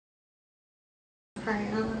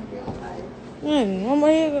crying. I'm gonna be alright.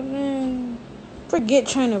 Man, forget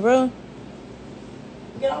China, bro.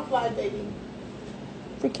 Get off live, baby.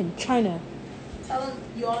 Freaking China. Tell them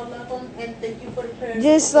you all love them and thank you for the prayers.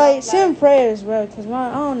 Just like send prayers, bro. Cause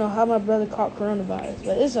I don't know how my brother caught coronavirus,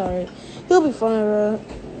 but it's alright. He'll be fine, bro.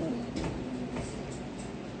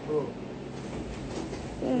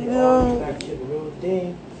 You know, that shit real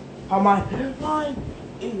thing. How my hairline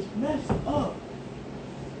is messed up.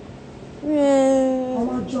 Yeah. How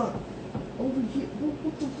my junk over here.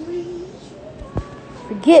 What the breeze?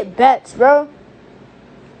 Forget bets, bro.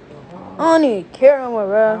 I don't even care no more,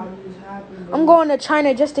 bro. I'm going to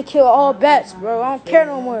China just to kill all bats, bro. I don't care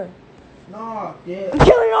no more. Nah, yeah. I'm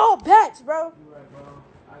killing all bats, bro. You right, bro.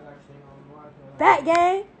 I got you on Bat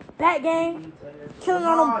gang. Bat gang. Killing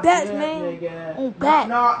all them bats, man. Nigga. On bat.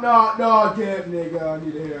 No, damn, nigga. I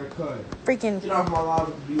need a haircut. Freaking. Get off my line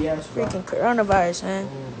with the BS, bro. Freaking coronavirus, man.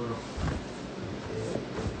 Oh, bro.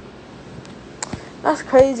 That's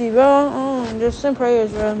crazy, bro. Just send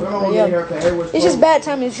prayers, bro. Bro, yeah. It's just bad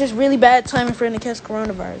timing. It's just really bad timing for him to catch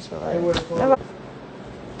coronavirus, bro. Like,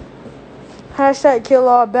 hashtag kill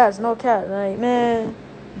all bats, no cat. Like, man,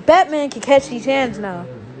 Batman can catch these hands now.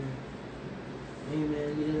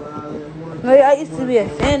 Like, I used to be a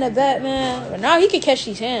fan of Batman, but now he can catch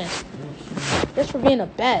these hands just for being a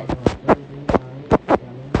bat.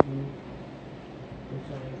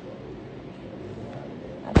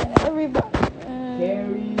 Everybody.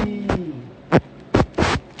 Carrie.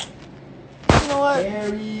 You know what?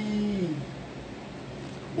 Carrie.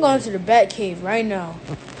 I'm going to the Bat Cave right now.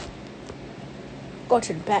 Go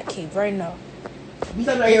to the Bat Cave right now. You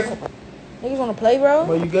said right here. Niggas wanna play, bro?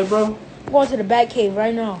 Bro, you good, bro? I'm going to the Bat Cave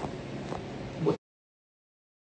right now.